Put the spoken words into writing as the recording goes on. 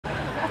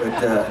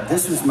But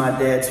this was my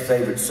dad's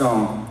favorite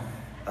song,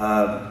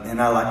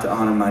 and I like to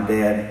honor my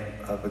dad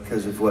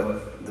because of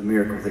what the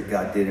miracle that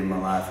God did in my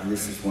life. And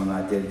this is one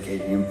I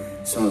dedicated him.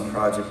 It's on the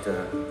project.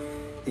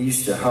 He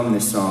used to hum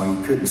this song.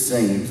 He couldn't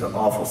sing. He was an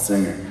awful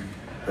singer,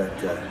 but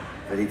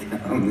he could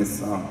hum this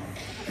song.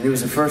 And it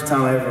was the first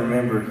time I ever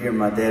remember hearing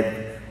my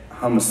dad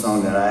hum a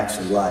song that I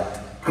actually liked.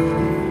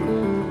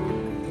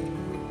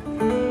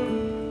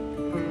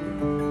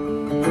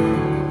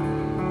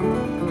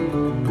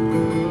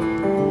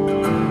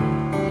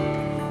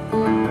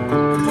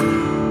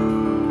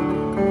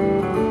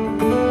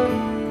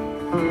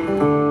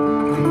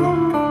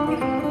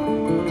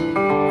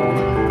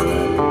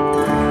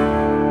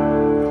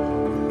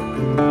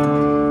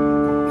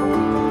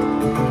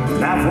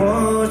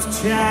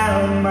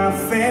 Child, my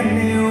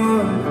family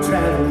would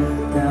travel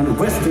down to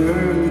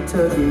western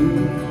Kentucky,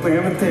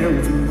 where my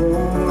parents were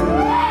born.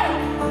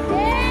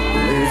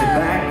 There's a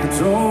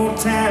backwards old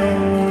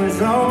town,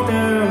 it's all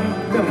down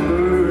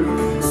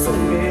numbered so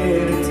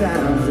many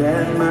times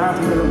that my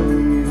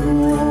memory's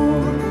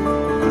worn.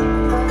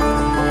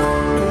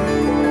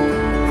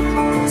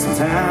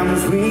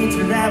 Sometimes we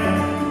travel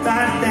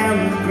right down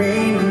the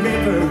Green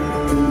River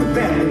to the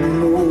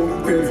abandoned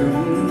old prison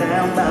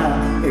down by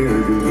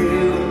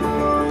Airville,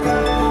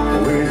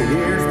 where the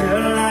deer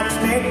smell like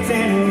snakes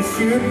and we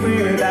shoot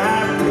weird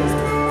eyed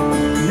blister.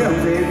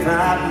 Jumping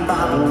pipe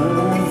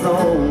bottles,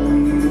 all we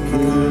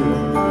kill.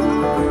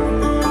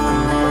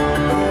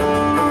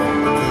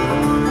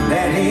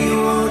 Daddy,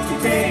 won't you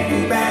take me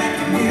back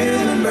to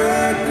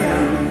Muhlenberg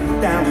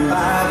County, down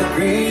by the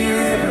Green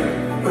River,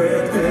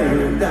 where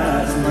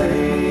paradise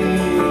lay?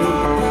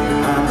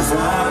 I'm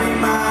sorry,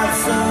 my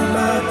son,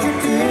 but you're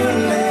too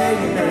late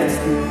and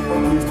asking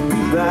just to be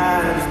by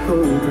this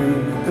cold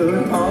drink,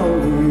 good all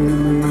the way.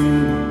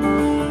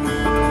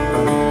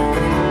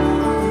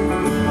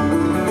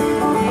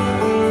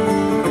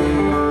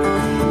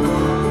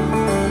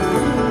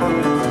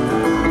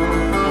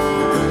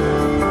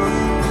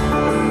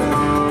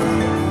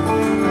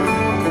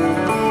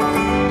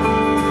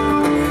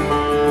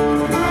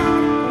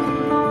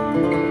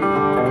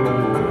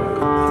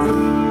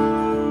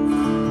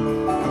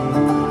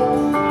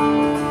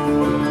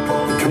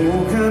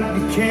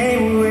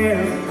 Came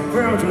with the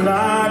world's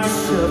largest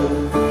shovel,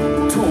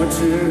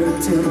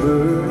 tortured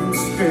timber and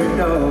stripped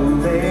all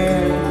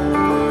there.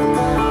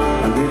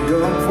 And they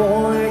dug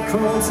for a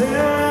cold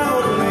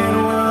town, the land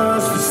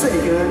was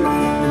forsaken,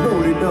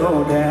 wrote it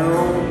all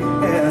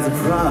down as a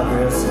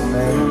progress of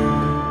man.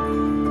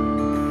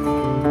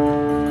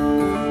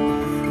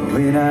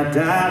 When I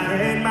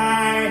died and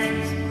my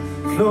ashes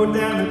flowed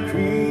down the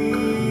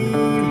Green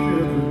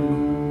River,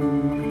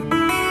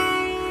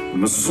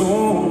 my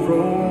soul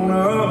rolled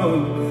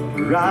up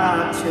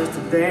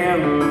Rochester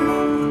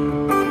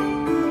down,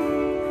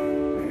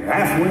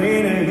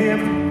 halfway to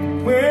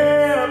heaven,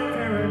 where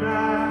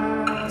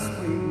paradise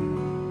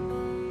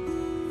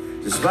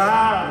waits, just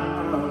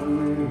 5 miles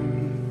away,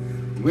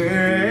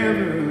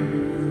 wherever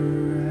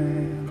I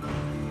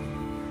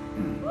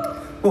am.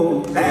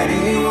 Oh,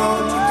 Daddy,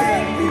 won't you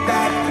take me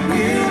back to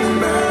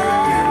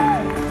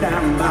Muhlenberg,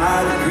 down by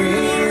the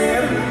Green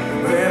River,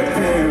 where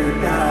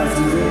paradise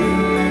waits?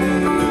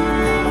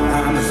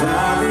 I'm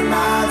sorry,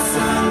 my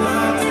son,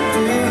 but you're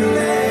too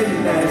late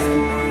and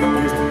asking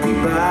just to be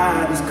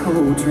by this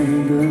cold train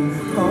going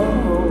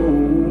home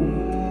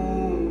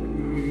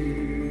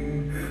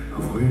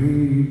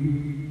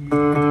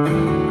away.